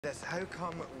This, how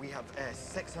come we have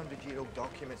 600-year-old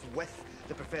documents with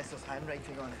the professor's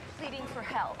handwriting on it? Pleading for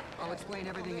help. I'll explain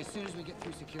everything as soon as we get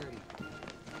through security.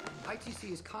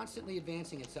 ITC is constantly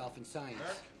advancing itself in science.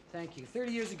 Thank you.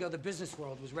 30 years ago, the business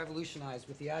world was revolutionized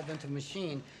with the advent of a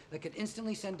machine that could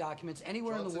instantly send documents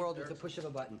anywhere in the world with the push of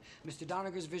a button. Mr.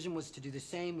 Doniger's vision was to do the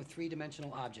same with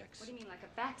three-dimensional objects. What do you mean, like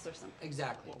a fax or something?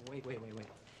 Exactly. Whoa, wait.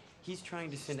 He's trying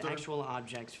to send actual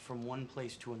objects from one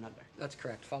place to another. That's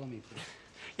correct. Follow me, please.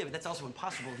 Yeah, but that's also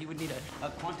impossible. He would need a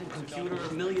quantum computer,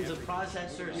 millions of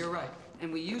processors. You're right.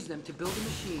 And we use them to build a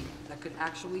machine that could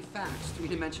actually fax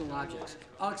three-dimensional objects.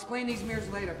 I'll explain these mirrors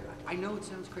later. I know it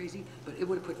sounds crazy, but it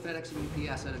would have put FedEx and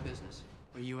UPS out of business.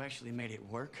 Well, you actually made it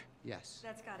work? Yes.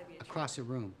 That's gotta be a across a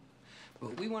room.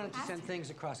 But we wanted to send things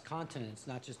across continents,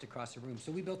 not just across a room.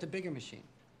 So we built a bigger machine.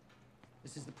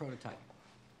 This is the prototype.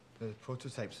 The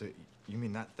prototype, so you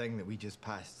mean that thing that we just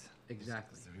passed?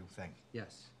 Exactly. It's the real thing?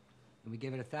 Yes. And we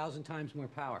gave it 1,000 times more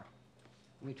power.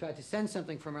 And we tried to send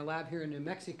something from our lab here in New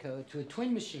Mexico to a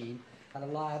twin machine at a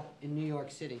lab in New York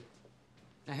City.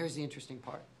 Now here's the interesting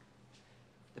part.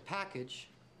 The package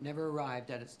never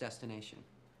arrived at its destination.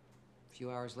 A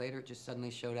few hours later, it just suddenly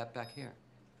showed up back here.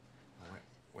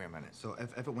 Wait a minute. So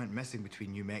if it went missing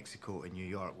between New Mexico and New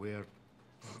York, where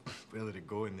did it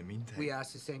go in the meantime? We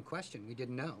asked the same question. We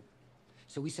didn't know.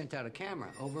 So we sent out a camera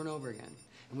over and over again.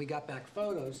 And we got back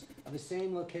photos of the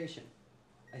same location,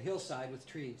 a hillside with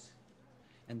trees.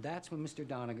 And that's when Mr.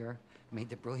 Doniger made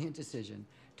the brilliant decision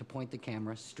to point the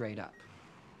camera straight up.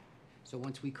 So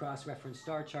once we cross-referenced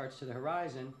star charts to the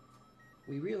horizon,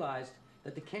 we realized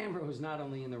that the camera was not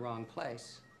only in the wrong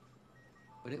place,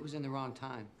 but it was in the wrong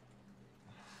time.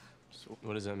 So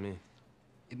what does that mean?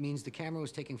 It means the camera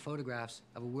was taking photographs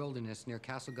of a wilderness near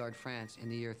Castlegar, France in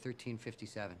the year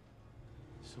 1357.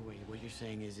 So wait, what you're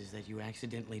saying is that you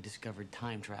accidentally discovered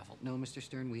time travel? No, Mr.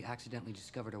 Stern, we accidentally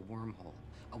discovered a wormhole.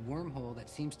 A wormhole that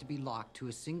seems to be locked to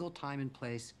a single time and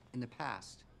place in the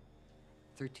past.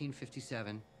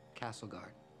 1357, Castlegar.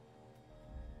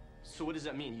 So what does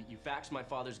that mean? You faxed my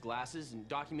father's glasses and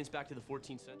documents back to the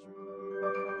 14th century?